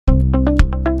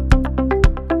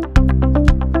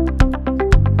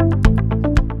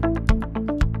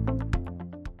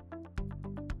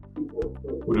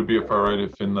right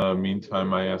if in the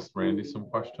meantime I asked Randy some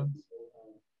questions?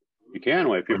 You can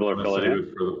wait. People are filling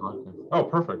in. For the podcast. Oh,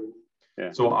 perfect.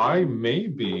 Yeah. So I may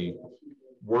be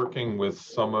working with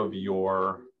some of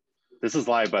your. This is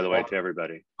live, by the way, to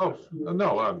everybody. Oh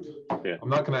no, I'm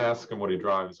not going to ask him what he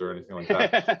drives or anything like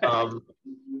that.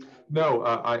 No,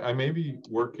 I may be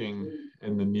working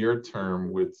in the near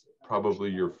term with probably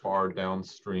your far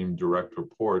downstream direct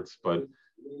reports, but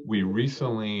we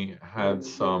recently had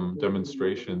some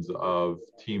demonstrations of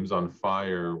teams on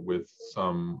fire with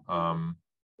some, I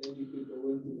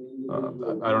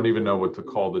don't even know what to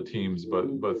call the teams,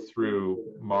 but through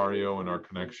Mario and our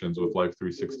connections with Life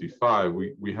 365,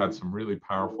 we had some really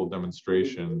powerful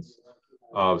demonstrations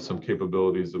of some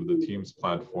capabilities of the Teams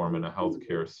platform in a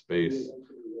healthcare space.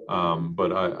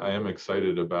 But I am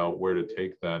excited about where to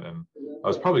take that. And I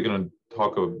was probably going to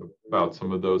talk about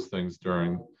some of those things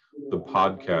during the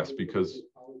podcast, because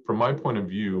from my point of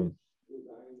view,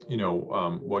 you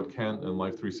know, what Kent and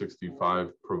Life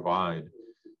 365 provide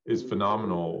is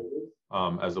phenomenal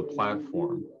as a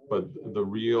platform. But the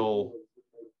real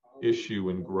issue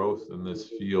and growth in this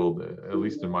field, at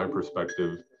least in my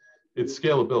perspective, it's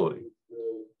scalability.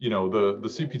 You know, the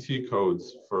CPT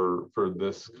codes for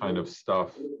this kind of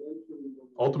stuff,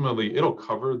 ultimately it'll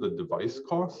cover the device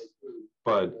costs,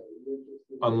 but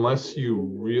unless you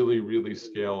really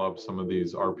scale up some of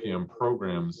these RPM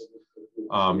programs,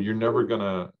 you're never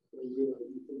gonna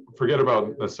forget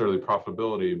about necessarily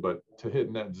profitability, but to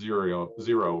hit net zero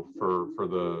for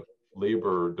the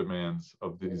labor demands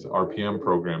of these RPM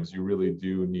programs, you really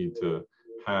do need to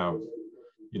have,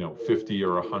 you know, 50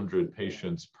 or 100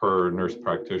 patients per nurse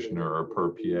practitioner or per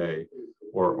PA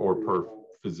or per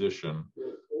physician.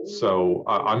 So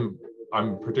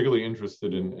I'm particularly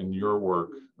interested in your work,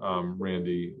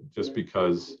 Randy, just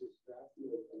because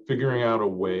figuring out a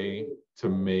way to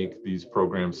make these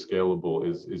programs scalable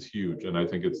is huge. And I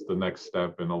think it's the next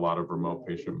step in a lot of remote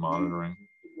patient monitoring.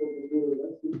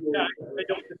 Yeah, I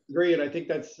don't disagree. And I think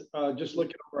that's just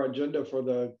looking at our agenda for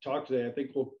the talk today. I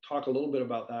think we'll talk a little bit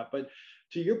about that. But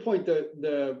to your point,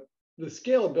 the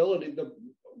scalability,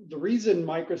 the reason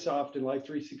Microsoft and Life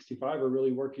 365 are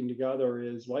really working together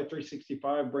is Life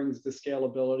 365 brings the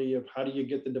scalability of how do you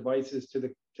get the devices to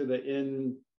the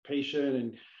end patient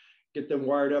and get them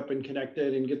wired up and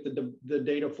connected and get the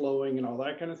data flowing and all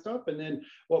that kind of stuff. And then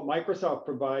what Microsoft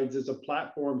provides is a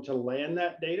platform to land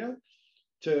that data,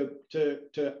 to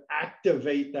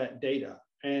activate that data.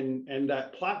 And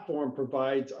that platform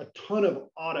provides a ton of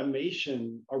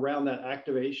automation around that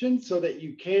activation so that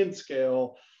you can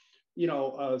scale, you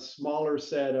know, a smaller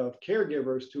set of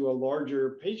caregivers to a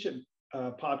larger patient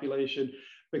population,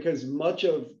 because much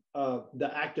of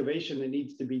the activation that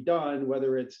needs to be done,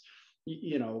 whether it's,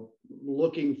 you know,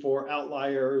 looking for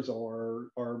outliers or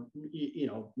you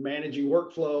know, managing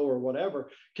workflow or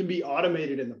whatever, can be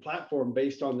automated in the platform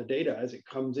based on the data as it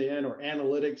comes in, or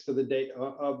analytics of the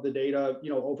data,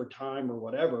 you know, over time or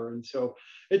whatever. And so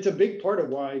it's a big part of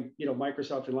why, you know,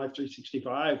 Microsoft and Life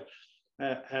 365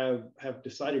 have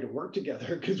decided to work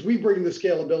together, because we bring the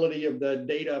scalability of the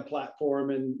data platform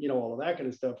and, you know, all of that kind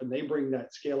of stuff, and they bring that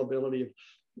scalability of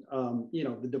you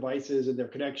know, the devices and their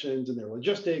connections and their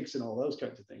logistics and all those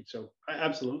kinds of things. So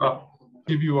absolutely. I'll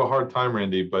give you a hard time,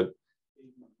 Randy, but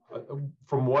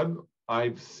from what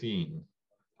I've seen,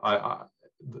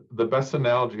 the best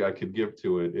analogy I could give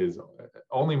to it is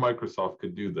only Microsoft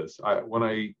could do this. When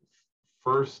I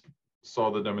first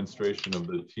saw the demonstration of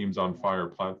the Teams on Fire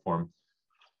platform,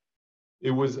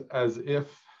 it was as if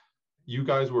you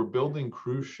guys were building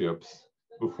cruise ships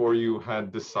before you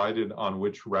had decided on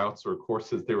which routes or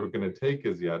courses they were going to take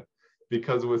as yet.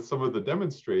 Because with some of the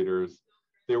demonstrators,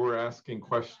 they were asking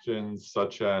questions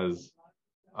such as,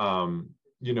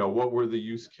 you know, what were the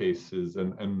use cases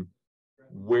and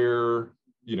where,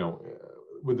 you know,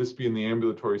 would this be in the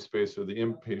ambulatory space or the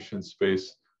inpatient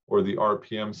space or the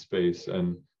RPM space?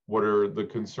 And what are the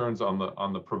concerns on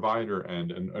the provider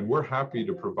end? And we're happy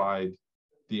to provide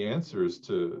the answers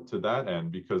to that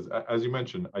end, because as you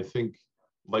mentioned, I think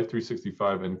Life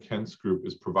 365 and Kent's group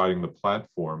is providing the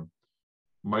platform.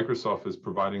 Microsoft is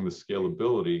providing the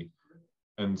scalability,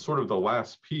 and sort of the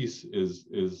last piece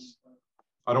is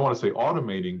I don't want to say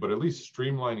automating, but at least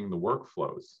streamlining the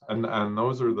workflows. And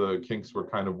those are the kinks we're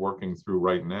kind of working through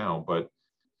right now. But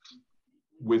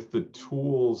with the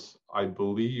tools I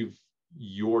believe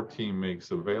your team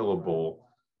makes available,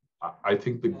 I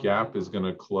think the gap is going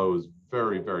to close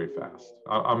very fast.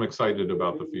 I'm excited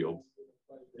about the field.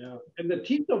 Yeah, and the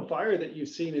Teams on Fire that you've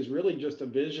seen is really just a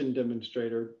vision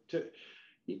demonstrator. To,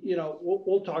 you know,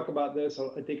 we'll talk about this,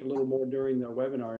 I think, a little more during the webinar.